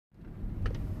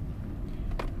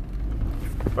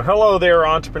Well, hello there,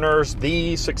 entrepreneurs.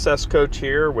 The Success Coach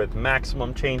here with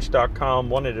MaximumChange.com.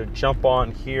 Wanted to jump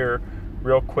on here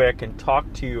real quick and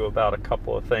talk to you about a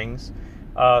couple of things.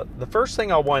 The first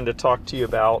thing I wanted to talk to you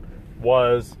about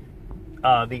was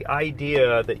the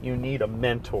idea that you need a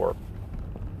mentor.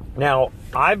 Now,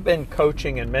 I've been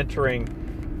coaching and mentoring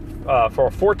for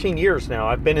 14 years now.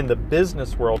 I've been in the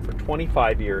business world for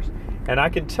 25 years. And I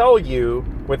can tell you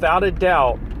without a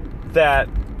doubt that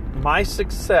my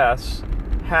success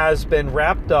has been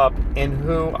wrapped up in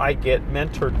who I get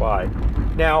mentored by.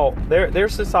 Now,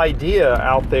 there's this idea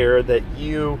out there that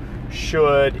you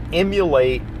should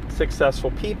emulate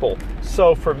successful people.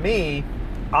 So for me,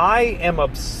 I am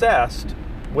obsessed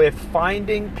with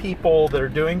finding people that are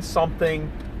doing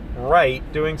something right,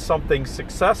 doing something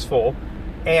successful,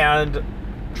 and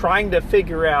trying to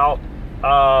figure out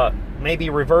maybe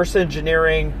reverse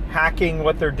engineering, hacking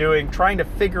what they're doing, trying to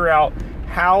figure out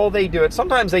how they do it.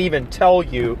 Sometimes they even tell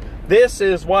you, this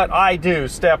is what I do,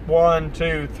 step 1,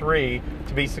 2, 3,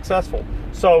 to be successful.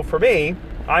 So for me,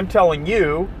 I'm telling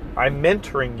you, I'm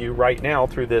mentoring you right now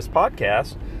through this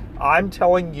podcast. I'm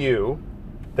telling you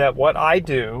that what I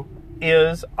do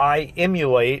is I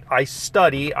emulate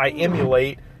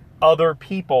other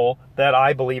people that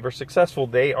I believe are successful.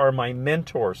 They are my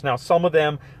mentors. Now, some of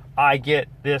them I get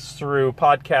this through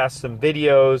podcasts and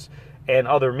videos and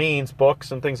other means,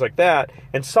 books and things like that.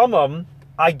 And some of them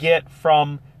I get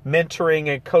from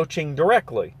mentoring and coaching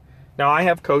directly. Now, I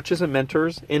have coaches and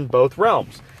mentors in both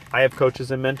realms. I have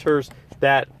coaches and mentors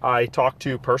that I talk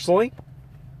to personally,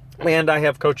 and I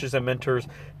have coaches and mentors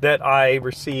that I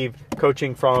receive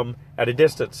coaching from at a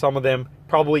distance. Some of them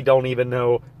probably don't even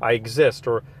know I exist,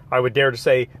 or I would dare to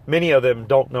say many of them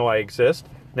don't know I exist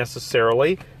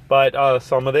necessarily, but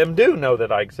some of them do know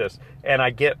that I exist. And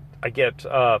I get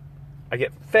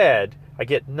fed, I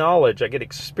get knowledge, I get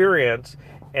experience,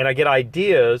 and I get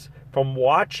ideas from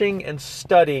watching and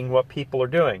studying what people are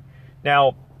doing.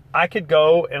 Now, I could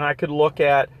go and I could look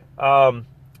at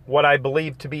what I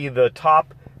believe to be the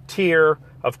top tier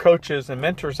of coaches and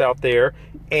mentors out there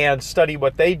and study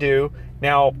what they do.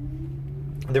 Now,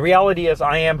 the reality is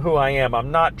I am who I am.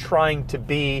 I'm not trying to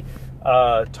be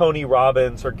Tony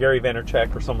Robbins or Gary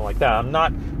Vaynerchuk or something like that. I'm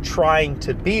not trying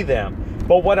to be them.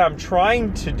 But what I'm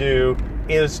trying to do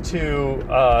is to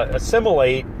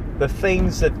assimilate the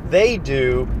things that they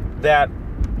do that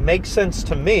make sense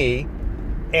to me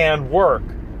and work.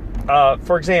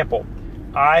 For example,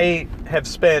 I have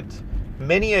spent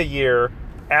many a year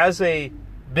as a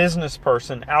business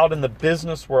person out in the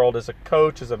business world as a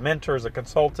coach, as a mentor, as a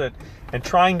consultant, and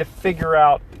trying to figure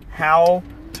out how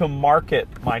to market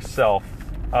myself.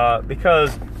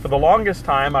 Because for the longest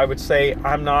time, I would say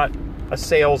I'm not a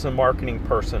sales and marketing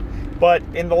person. But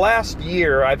in the last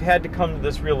year, I've had to come to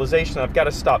this realization, I've got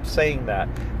to stop saying that.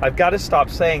 I've got to stop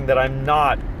saying that I'm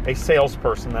not a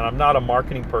salesperson, that I'm not a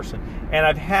marketing person. And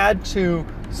I've had to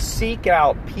seek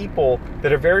out people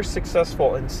that are very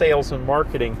successful in sales and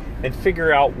marketing and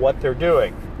figure out what they're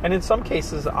doing. And in some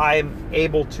cases, I'm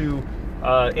able to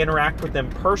interact with them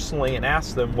personally and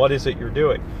ask them, what is it you're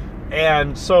doing?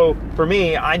 And so for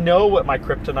me, I know what my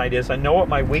kryptonite is. I know what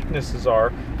my weaknesses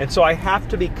are. And so I have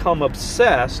to become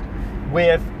obsessed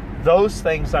with those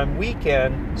things I'm weak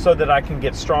in so that I can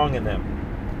get strong in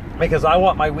them. Because I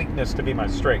want my weakness to be my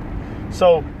strength.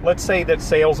 So let's say that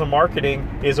sales and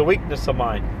marketing is a weakness of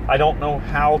mine. I don't know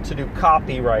how to do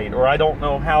copyright, or I don't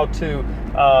know how to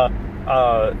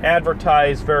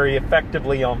advertise very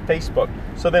effectively on Facebook.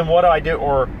 So then what do?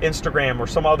 Or Instagram or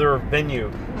some other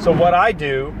venue. So what I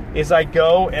do is I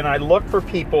go and I look for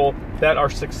people that are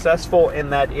successful in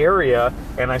that area,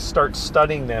 and I start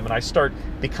studying them, and I start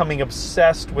becoming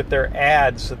obsessed with their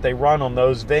ads that they run on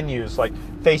those venues like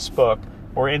Facebook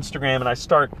or Instagram, and I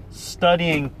start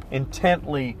studying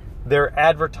intently their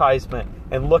advertisement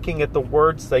and looking at the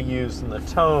words they use and the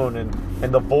tone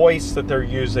and the voice that they're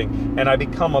using, and I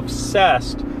become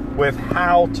obsessed with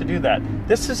how to do that.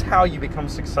 This is how you become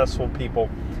successful,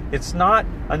 people. It's not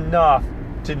enough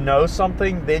to know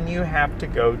something, then you have to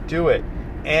go do it,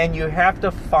 and you have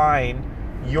to find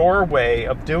your way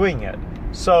of doing it.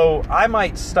 So I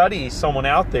might study someone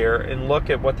out there and look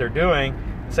at what they're doing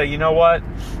and say, you know what,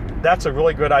 that's a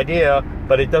really good idea,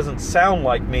 but it doesn't sound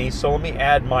like me, so let me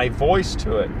add my voice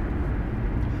to it.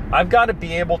 I've got to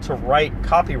be able to write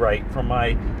copyright for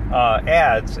my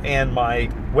ads and my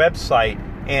website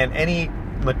and any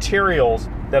materials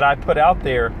that I put out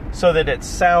there so that it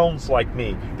sounds like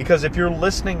me. Because if you're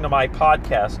listening to my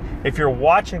podcast, if you're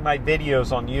watching my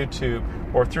videos on YouTube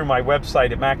or through my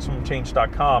website at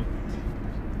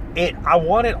MaximumChange.com, I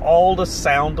want it all to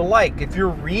sound alike. If you're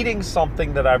reading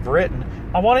something that I've written,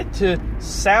 I want it to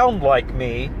sound like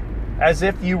me, as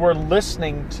if you were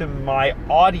listening to my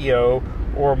audio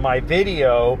or my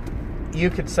video. You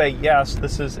could say, yes,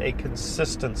 this is a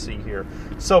consistency here.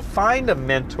 So find a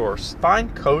mentor,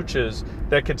 find coaches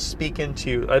that could speak into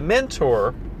you. A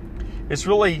mentor is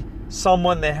really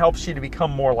someone that helps you to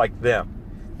become more like them.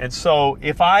 And so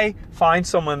if I find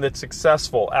someone that's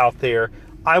successful out there,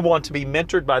 I want to be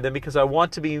mentored by them because I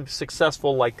want to be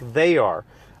successful like they are.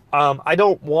 I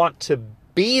don't want to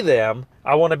be them.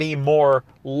 I want to be more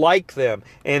like them.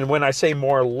 And when I say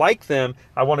more like them,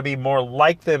 I want to be more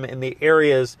like them in the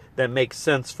areas that make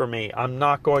sense for me. I'm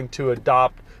not going to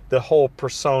adopt the whole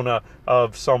persona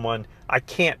of someone. I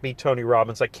can't be Tony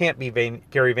Robbins. I can't be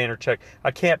Gary Vaynerchuk.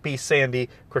 I can't be Sandy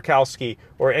Krakowski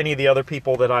or any of the other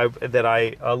people that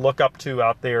I look up to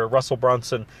out there, Russell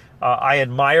Brunson. I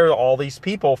admire all these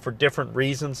people for different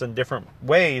reasons and different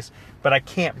ways, but I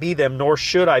can't be them, nor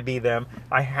should I be them.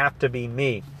 I have to be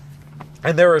me.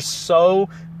 And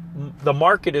the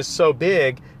market is so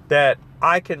big that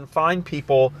I can find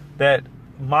people that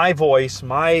my voice,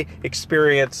 my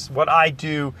experience, what I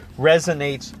do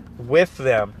resonates with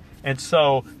them. And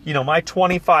so, my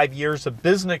 25 years of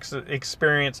business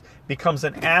experience becomes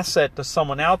an asset to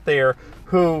someone out there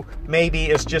who maybe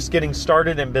is just getting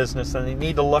started in business and they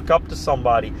need to look up to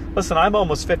somebody. Listen, I'm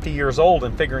almost 50 years old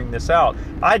and figuring this out.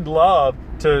 I'd love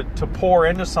to pour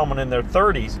into someone in their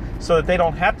 30s so that they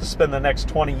don't have to spend the next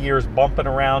 20 years bumping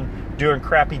around, doing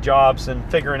crappy jobs and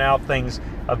figuring out things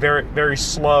a very, very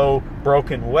slow,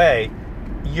 broken way.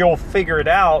 You'll figure it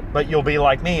out, but you'll be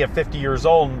like me at 50 years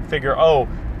old and figure,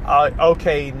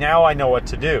 okay, now I know what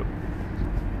to do.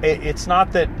 It's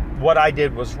not that what I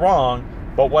did was wrong,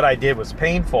 but what I did was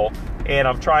painful, and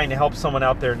I'm trying to help someone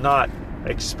out there not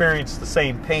experience the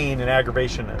same pain and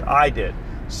aggravation that I did.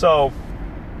 So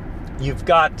you've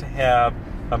got to have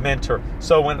a mentor.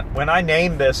 So when I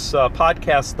named this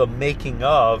podcast The Making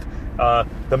of,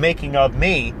 the making of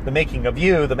me, the making of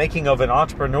you, the making of an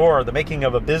entrepreneur, the making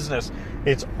of a business,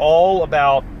 it's all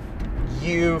about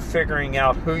you figuring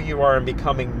out who you are and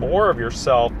becoming more of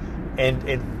yourself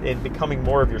and becoming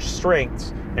more of your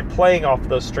strengths and playing off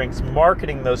those strengths,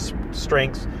 marketing those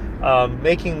strengths,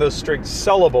 making those strengths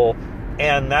sellable.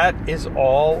 And that is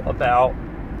all about,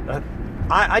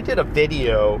 I did a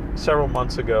video several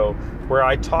months ago where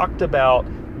I talked about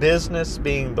business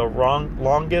being the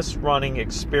longest running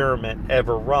experiment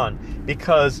ever run,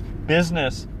 because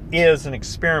business is an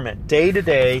experiment. Day to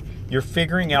day, you're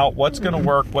figuring out what's going to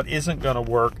work, what isn't going to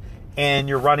work, and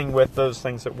you're running with those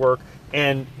things that work,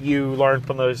 and you learn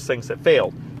from those things that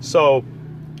failed. So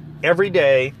every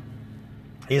day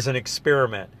is an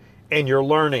experiment, and you're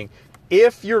learning.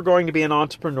 If you're going to be an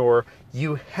entrepreneur,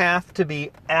 you have to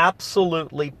be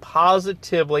absolutely,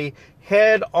 positively,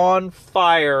 head on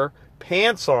fire,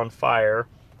 pants on fire,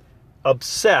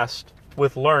 obsessed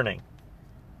with learning.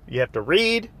 You have to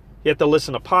read. You have to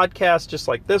listen to podcasts just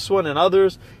like this one and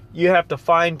others. You have to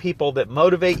find people that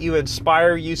motivate you,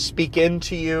 inspire you, speak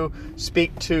into you,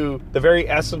 speak to the very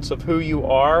essence of who you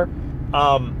are.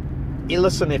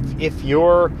 Listen, if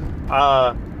you're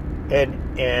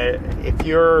if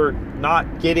you're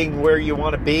not getting where you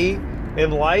want to be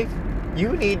in life,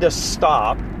 you need to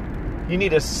stop. You need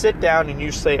to sit down and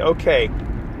you say, okay,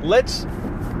 let's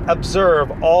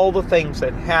observe all the things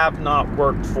that have not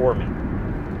worked for me.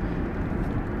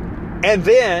 And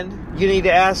then you need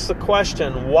to ask the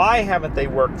question, why haven't they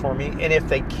worked for me? And if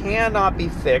they cannot be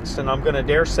fixed, and I'm going to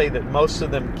dare say that most of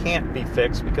them can't be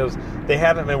fixed because they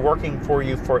haven't been working for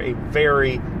you for a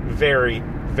very, very,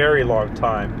 very long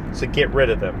time, so get rid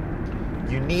of them.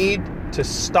 You need to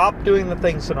stop doing the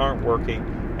things that aren't working,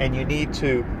 and you need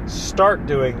to start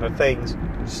doing the things,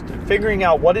 figuring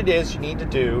out what it is you need to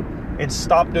do, and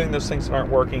stop doing those things that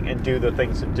aren't working and do the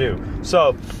things that do.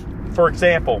 So, for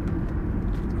example,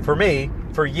 for me,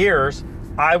 for years,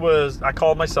 I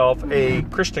called myself a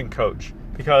Christian coach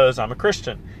because I'm a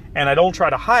Christian. And I don't try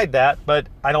to hide that, but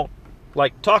I don't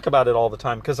talk about it all the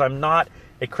time because I'm not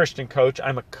a Christian coach.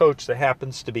 I'm a coach that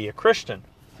happens to be a Christian.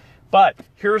 But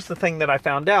here's the thing that I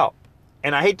found out.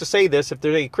 And I hate to say this if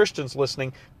there's any Christians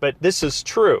listening, but this is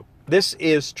true. This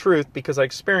is truth because I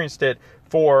experienced it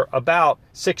for about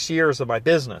 6 years of my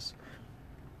business.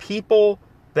 People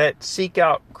that seek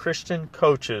out Christian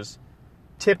coaches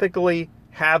typically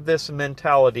have this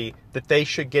mentality that they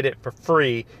should get it for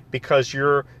free because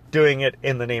you're doing it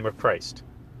in the name of Christ.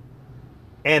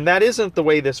 And that isn't the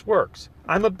way this works.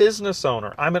 I'm a business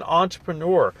owner. I'm an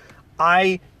entrepreneur.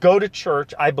 I go to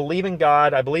church. I believe in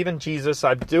God. I believe in Jesus.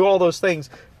 I do all those things.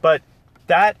 But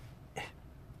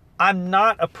I'm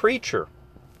not a preacher.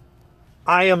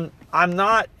 I'm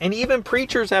not, and even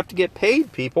preachers have to get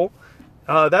paid, people.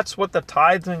 That's what the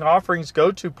tithes and offerings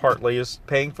go to partly, is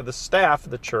paying for the staff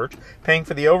of the church, paying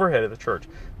for the overhead of the church.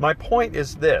 My point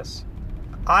is this.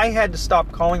 I had to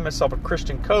stop calling myself a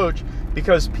Christian coach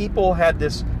because people had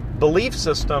this belief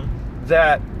system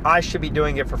that I should be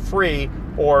doing it for free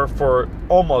or for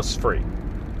almost free.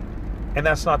 And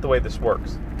that's not the way this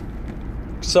works.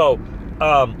 So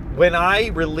when I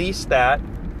released that,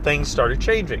 things started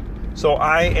changing. So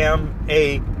I am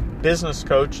a business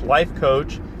coach, life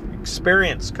coach,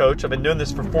 experience coach. I've been doing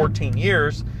this for 14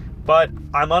 years, but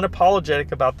I'm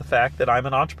unapologetic about the fact that I'm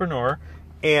an entrepreneur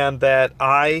and that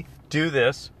I do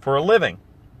this for a living.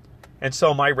 And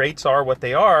so my rates are what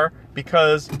they are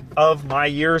because of my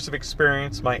years of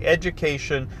experience, my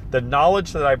education, the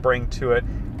knowledge that I bring to it,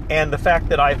 and the fact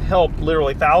that I've helped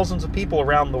literally thousands of people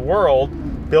around the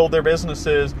world build their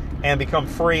businesses and become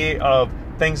free of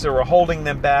things that were holding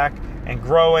them back and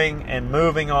growing and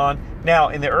moving on. Now,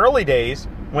 in the early days,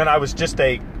 when I was just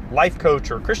a life coach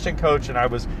or Christian coach and I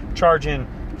was charging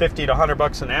 $50 to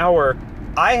 $100 an hour,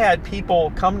 I had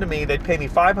people come to me, they'd pay me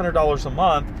 $500 a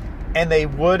month, and they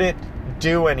wouldn't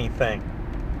do anything.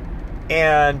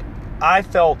 And I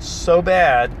felt so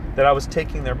bad that I was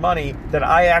taking their money that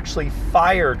I actually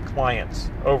fired clients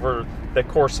over the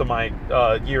course of my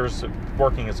years of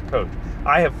working as a coach.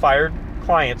 I have fired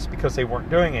clients because they weren't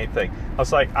doing anything. I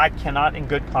was like, I cannot in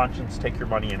good conscience take your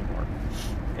money anymore.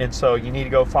 And so you need to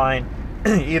go find,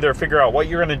 either figure out what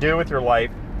you're going to do with your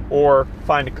life, or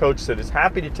find a coach that is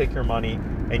happy to take your money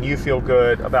and you feel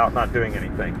good about not doing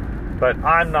anything. But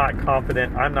I'm not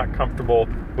confident, I'm not comfortable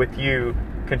with you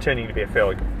continuing to be a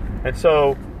failure. And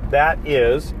so that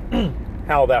is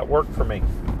how that worked for me.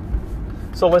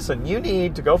 So listen, you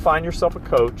need to go find yourself a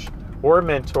coach or a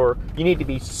mentor. You need to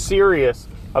be serious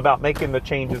about making the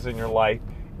changes in your life,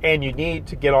 and you need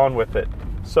to get on with it.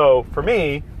 So for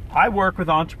me, I work with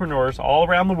entrepreneurs all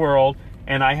around the world,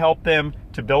 and I help them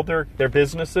to build their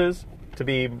businesses, to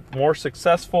be more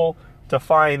successful, to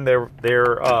find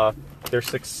their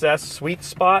success sweet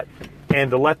spot,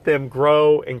 and to let them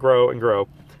grow and grow and grow.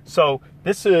 So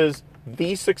this is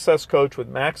The Success Coach with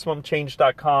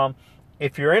MaximumChange.com.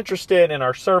 If you're interested in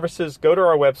our services, go to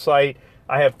our website.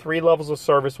 I have 3 levels of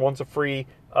service. One's a free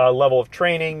level of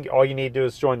training. All you need to do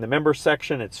is join the member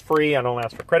section. It's free. I don't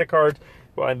ask for credit cards.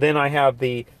 And then I have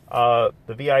the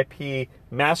VIP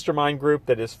mastermind group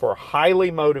that is for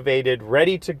highly motivated,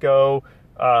 ready to go.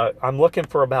 I'm looking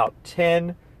for about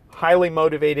 10 highly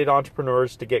motivated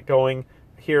entrepreneurs to get going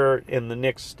here in the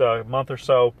next month or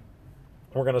so.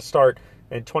 We're going to start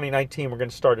in 2019. We're going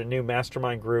to start a new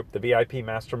mastermind group, the VIP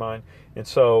mastermind. And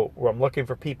so I'm looking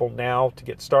for people now to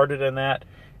get started in that.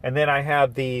 And then I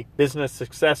have the Business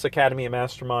Success Academy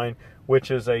Mastermind,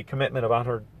 which is a commitment of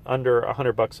under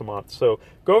 $100 a month. So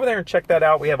go over there and check that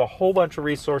out. We have a whole bunch of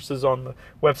resources on the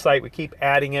website. We keep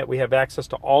adding it. We have access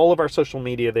to all of our social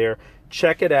media there.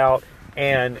 Check it out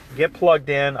and get plugged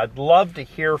in. I'd love to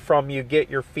hear from you, get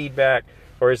your feedback,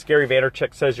 or as Gary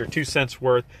Vaynerchuk says, your 2 cents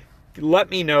worth. Let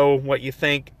me know what you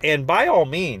think. And by all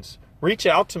means, reach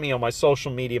out to me on my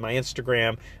social media, my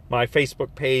Instagram, my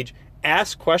Facebook page.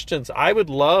 Ask questions. I would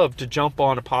love to jump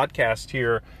on a podcast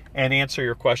here and answer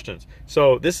your questions.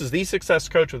 So this is The Success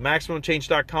Coach with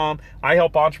MaximumChange.com. I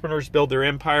help entrepreneurs build their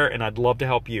empire, and I'd love to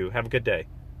help you. Have a good day.